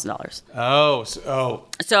 $500,000.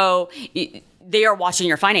 So they are watching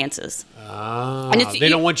your finances. And they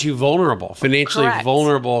don't want you vulnerable, financially Correct.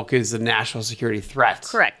 vulnerable, because of the national security threat.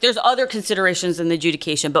 Correct. There's other considerations in the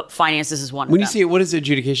adjudication, but finances is one of When them. you say, what does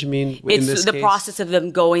adjudication mean in It's this the case? process of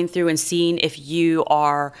them going through and seeing if you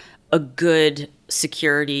are a good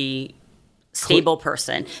security stable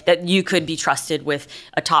person, that you could be trusted with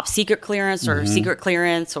a top secret clearance or secret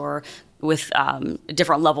clearance, or with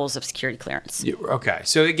different levels of security clearance. Okay.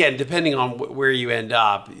 So again, depending on where you end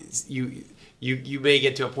up, you may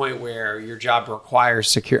get to a point where your job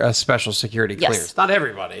requires a special security Yes. clearance. Not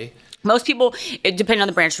everybody. Most people, depending on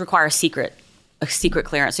the branch, require a secret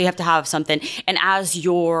clearance. So you have to have something. And as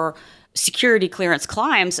your security clearance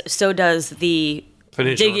climbs, so does the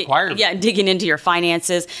Financial requirement. Yeah, digging into your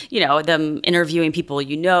finances, them interviewing people,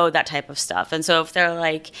 that type of stuff. And so if they're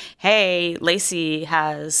like, hey, Lacey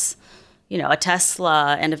has, a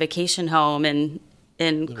Tesla and a vacation home in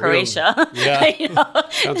Croatia. Yeah.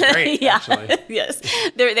 Sounds great, Yeah. actually. Yes.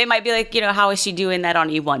 They might be like, how is she doing that on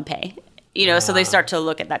E1 Pay? So they start to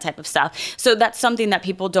look at that type of stuff. So that's something that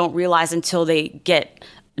people don't realize until they get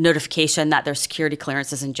notification that their security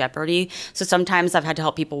clearance is in jeopardy. So sometimes I've had to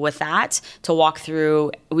help people with that, to walk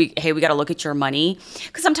through, we got to look at your money.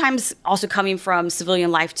 Because sometimes also coming from civilian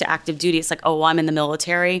life to active duty, it's like, oh, I'm in the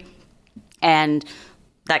military, and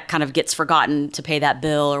that kind of gets forgotten to pay that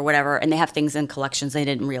bill or whatever, and they have things in collections, they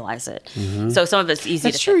didn't realize it. So some of it's easy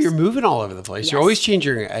That's to true. fix. You're moving all over the place. Yes. You're always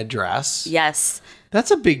changing your address. Yes.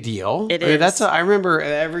 That's a big deal. It I mean, is. I remember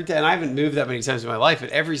every day, and I haven't moved that many times in my life, but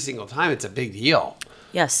every single time it's a big deal.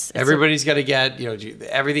 Yes. Everybody's got to get,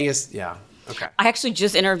 everything is, okay. I actually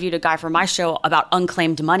just interviewed a guy for my show about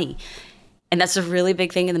unclaimed money. And that's a really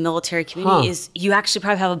big thing in the military community, is you actually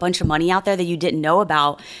probably have a bunch of money out there that you didn't know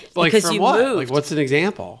about Like because from you what? moved. Like, what's an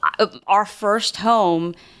example? Our first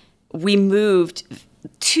home, we moved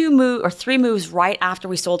 3 moves right after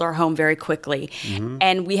we sold our home very quickly.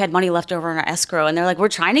 And we had money left over in our escrow. And they're like, we're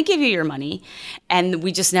trying to give you your money. And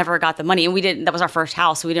we just never got the money. And that was our first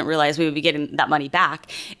house. So we didn't realize we would be getting that money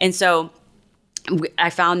back. And so I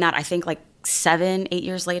found that, I think, like 7-8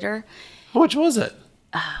 years later. How much was it?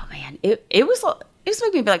 Oh man, it was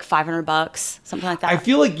maybe like $500, something like that. I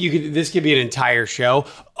feel like this could be an entire show,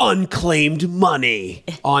 Unclaimed Money,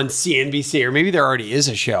 on CNBC, or maybe there already is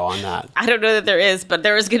a show on that. I don't know that there is, but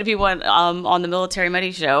there is going to be one on the Military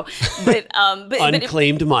Money Show. But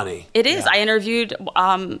Unclaimed Money. it is. I interviewed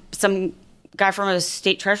some guy from a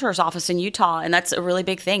state treasurer's office in Utah, and that's a really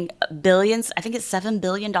big thing. Billions. I think it's $7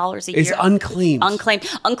 billion a year. It's unclaimed.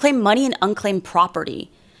 Unclaimed money and unclaimed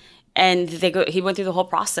property. And he went through the whole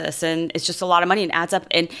process, and it's just a lot of money and adds up.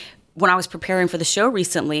 And when I was preparing for the show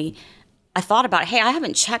recently, I thought about, hey, I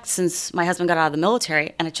haven't checked since my husband got out of the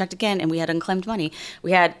military. And I checked again, and we had unclaimed money.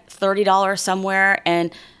 We had $30 somewhere,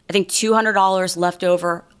 and I think $200 left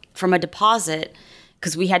over from a deposit,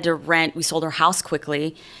 because we had to rent. We sold our house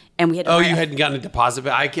quickly, and we had to rent. You hadn't gotten a deposit,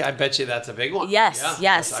 but I bet you that's a big one. Yes,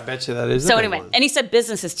 yes. I bet you that is So a big anyway, one. and he said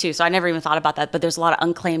businesses too, so I never even thought about that. But there's a lot of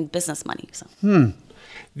unclaimed business money. So.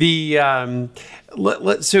 So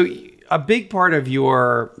a big part of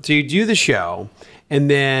so you do the show, and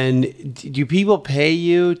then do people pay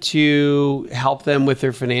you to help them with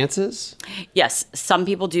their finances? Yes, some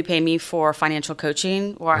people do pay me for financial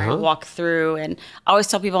coaching, where I walk through, and I always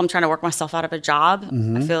tell people I'm trying to work myself out of a job.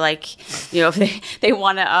 I feel like, if they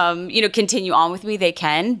want to, continue on with me, they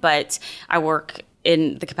can, but I work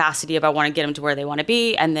in the capacity of I want to get them to where they want to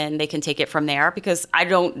be, and then they can take it from there, because I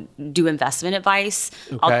don't do investment advice.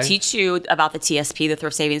 Okay. I'll teach you about the TSP, the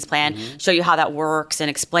Thrift Savings Plan, show you how that works, and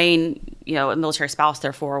explain, a military spouse,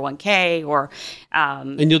 their 401k, or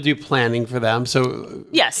and you'll do planning for them. So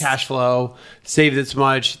yes, cash flow, save this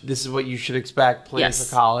much. This is what you should expect. Plan for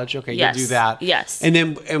college. Okay, yes. you'll do that. Yes.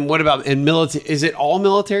 And what about in military? Is it all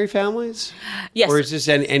military families? Yes. Or is this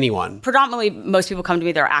anyone? Predominantly, most people come to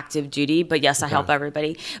me, they're active duty, but yes, I help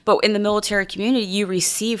everybody. But in the military community, you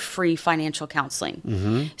receive free financial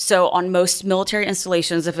counseling. So on most military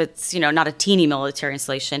installations, if it's, not a teeny military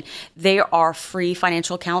installation, there are free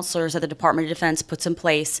financial counselors that the Department of Defense puts in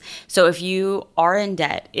place. So if you are in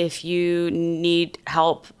debt, if you need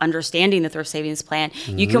help understanding the Thrift Savings Plan,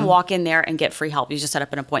 you can walk in there and get free help. You just set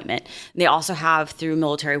up an appointment. They also have, through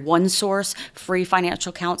Military One Source, free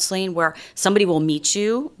financial counseling where somebody will meet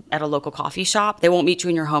you at a local coffee shop. They won't meet you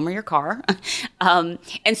in your home or your car. And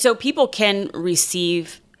so people can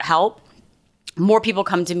receive help. More people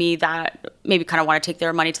come to me that maybe kind of want to take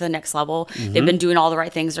their money to the next level. They've been doing all the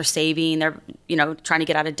right things. They're saving. They're, trying to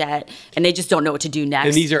get out of debt, and they just don't know what to do next.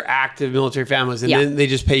 And these are active military families, and then they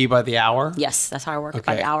just pay you by the hour? Yes, that's how I work,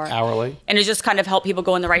 by the hour. Hourly. And it just kind of help people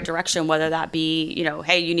go in the right direction, whether that be,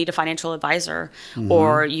 hey, you need a financial advisor,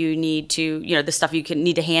 or you need to, the stuff you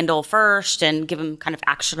need to handle first, and give them kind of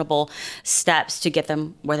actionable steps to get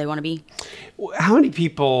them where they want to be. How many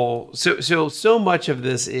people, so much of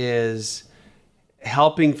this is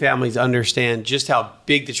helping families understand just how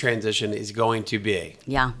big the transition is going to be.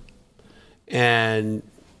 Yeah. And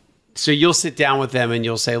so you'll sit down with them and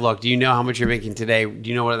you'll say, look, do you know how much you're making today? Do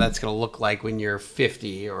you know what that's going to look like when you're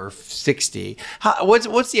 50 or 60?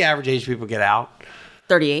 What's the average age people get out?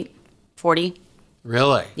 38, 40.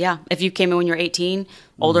 Really? Yeah. If you came in when you're 18,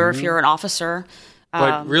 older if you're an officer.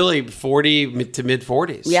 But really 40 to mid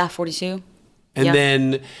 40s. Yeah, 42. And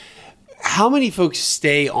then how many folks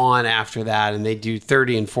stay on after that and they do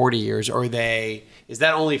 30 and 40 years, or is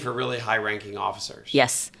that only for really high ranking officers?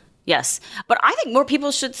 Yes. But I think more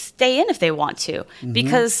people should stay in if they want to,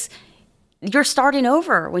 because you're starting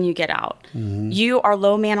over when you get out. You are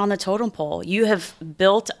low man on the totem pole. You have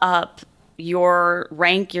built up your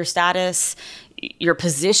rank, your status, your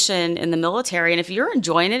position in the military. And if you're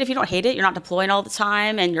enjoying it, if you don't hate it, you're not deploying all the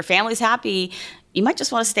time, and your family's happy, you might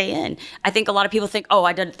just want to stay in. I think a lot of people think,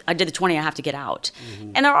 I did the 20, I have to get out.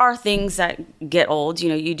 And there are things that get old.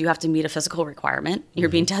 You do have to meet a physical requirement. You're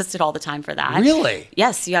being tested all the time for that. Really?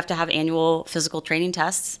 Yes, you have to have annual physical training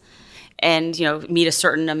tests, and meet a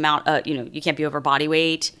certain amount. You can't be over body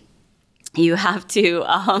weight. You have to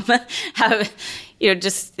have.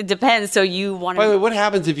 Just it depends. So you want to. By the way, what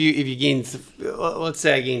happens if you gain? Let's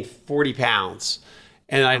say I gain 40 pounds.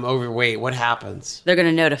 And I'm overweight, what happens? They're going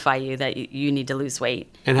to notify you that you need to lose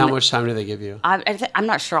weight. And how much time do they give you? I'm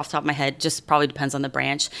not sure off the top of my head. Just probably depends on the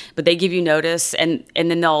branch. But they give you notice, and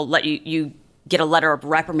then they'll let you get a letter of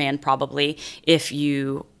reprimand probably if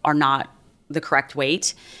you are not the correct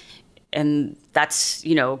weight. And that's,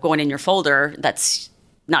 going in your folder. That's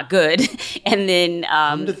not good. And then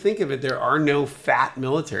come to think of it, there are no fat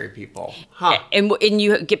military people. And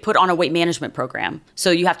you get put on a weight management program.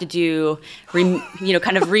 So you have to do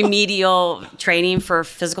kind of remedial training for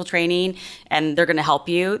physical training, and they're going to help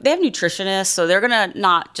you. They have nutritionists, so they're going to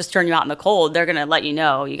not just turn you out in the cold. They're going to let you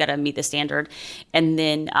know you got to meet the standard. And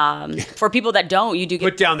then for people that don't, you do get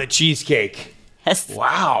put down the cheesecake. Yes.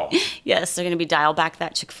 Wow. Yes, they're going to be dialed back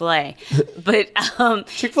that Chick-fil-A. But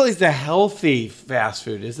Chick-fil-A is the healthy fast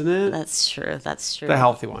food, isn't it? That's true. The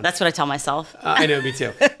healthy one. That's what I tell myself. I know, me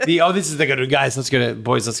too. This is the good one. Guys, let's go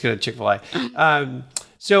to Chick-fil-A.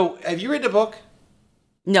 So have you written a book?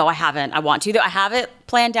 No, I haven't. I want to, though. I have it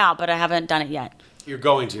planned out, but I haven't done it yet. You're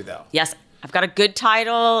going to, though? Yes. I've got a good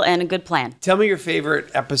title and a good plan. Tell me your favorite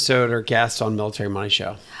episode or guest on Military Money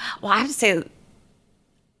Show. Well, I have to say,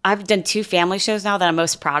 I've done 2 family shows now that I'm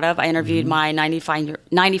most proud of. I interviewed my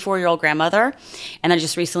 94-year-old grandmother, and I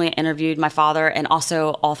just recently interviewed my father and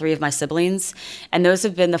also all 3 of my siblings. And those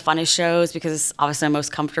have been the funnest shows because obviously I'm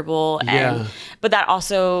most comfortable. But that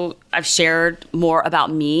also, I've shared more about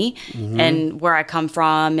me and where I come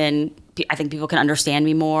from, and I think people can understand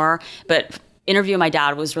me more. But interviewing my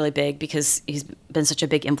dad was really big because he's been such a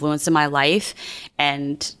big influence in my life,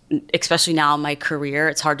 and especially now in my career,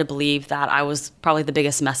 it's hard to believe that I was probably the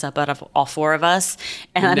biggest mess up out of all 4 of us.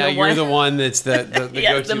 And now you're the one that's the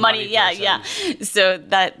yes, go-to the money. Yeah. So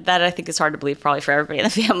that I think is hard to believe probably for everybody in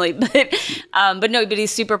the family, but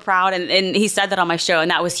he's super proud, and he said that on my show,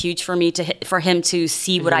 and that was huge for me for him to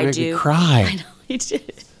see what I do. Cry. I know he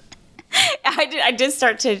did. I did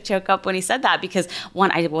start to choke up when he said that because,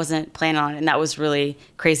 one, I wasn't planning on it. And that was really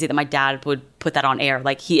crazy that my dad would put that on air.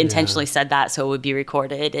 Like, he intentionally said that so it would be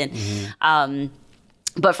recorded. And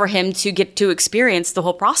but for him to get to experience the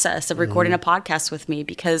whole process of recording a podcast with me,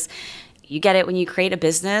 because you get it when you create a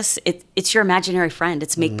business, it's your imaginary friend.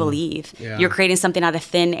 It's make believe. Yeah. You're creating something out of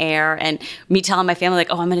thin air. And me telling my family, like,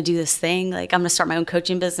 oh, I'm going to do this thing. Like, I'm going to start my own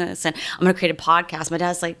coaching business and I'm going to create a podcast. My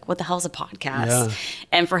dad's like, what the hell is a podcast? Yeah.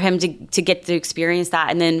 And for him to get to experience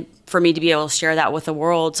that, and then for me to be able to share that with the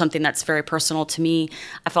world, something that's very personal to me,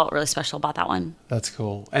 I felt really special about that one. That's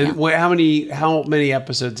cool. And how many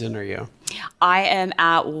episodes in are you? I am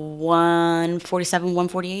at 147,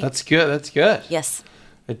 148. That's good. That's good. Yes.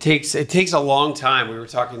 It takes a long time. We were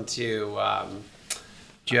talking to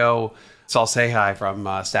Joe Salcehi from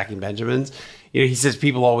Stacking Benjamins. You know, he says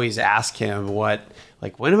people always ask him when am I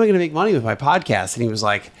going to make money with my podcast? And he was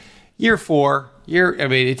like, year 4.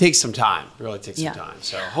 It takes some time. It really takes some time.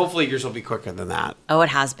 So hopefully yours will be quicker than that. Oh, it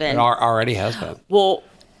has been. It already has been. Well,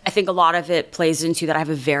 I think a lot of it plays into that I have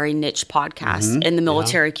a very niche podcast, and the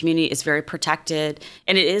military community is very protected,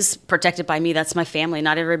 and it is protected by me. That's my family.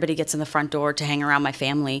 Not everybody gets in the front door to hang around my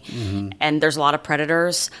family, and there's a lot of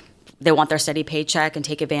predators. They want their steady paycheck and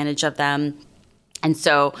take advantage of them, and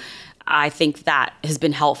so I think that has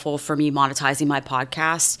been helpful for me monetizing my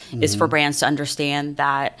podcast is for brands to understand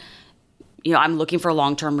that, you know, I'm looking for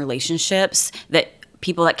long-term relationships, that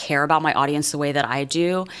people that care about my audience the way that I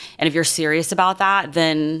do. And if you're serious about that,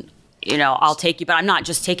 then, you know, I'll take you. But I'm not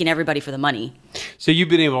just taking everybody for the money. So you've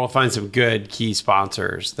been able to find some good key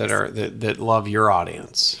sponsors that love your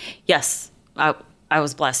audience. Yes. I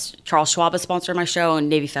was blessed. Charles Schwab is sponsoring my show, and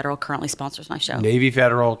Navy Federal currently sponsors my show. Navy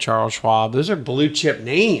Federal, Charles Schwab. Those are blue chip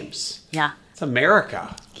names. Yeah. It's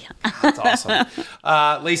America. Yeah. That's awesome.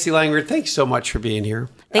 Lacey Langford, thanks so much for being here.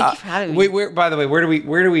 Thank you for having me. By the way,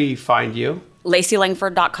 where do we find you?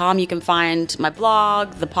 LaceyLangford.com. You can find my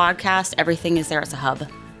blog, the podcast. Everything is there as a hub.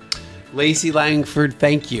 Lacey Langford,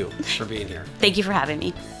 thank you for being here. Thank you for having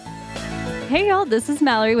me. Hey y'all, this is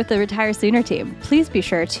Mallory with the Retire Sooner team. Please be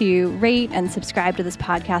sure to rate and subscribe to this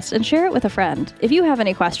podcast and share it with a friend. If you have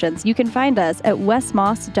any questions, you can find us at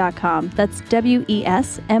wesmoss.com. That's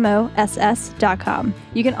WESMOSS.com.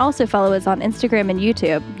 You can also follow us on Instagram and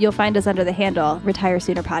YouTube. You'll find us under the handle Retire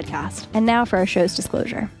Sooner Podcast. And now for our show's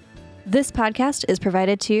disclosure. This podcast is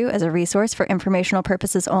provided to you as a resource for informational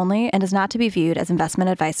purposes only and is not to be viewed as investment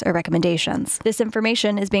advice or recommendations. This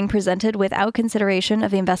information is being presented without consideration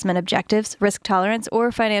of the investment objectives, risk tolerance,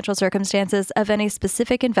 or financial circumstances of any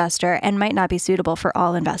specific investor and might not be suitable for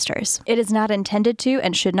all investors. It is not intended to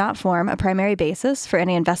and should not form a primary basis for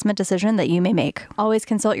any investment decision that you may make. Always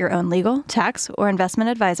consult your own legal, tax, or investment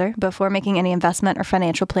advisor before making any investment or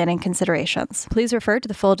financial planning considerations. Please refer to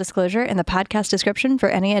the full disclosure in the podcast description for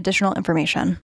any additional information.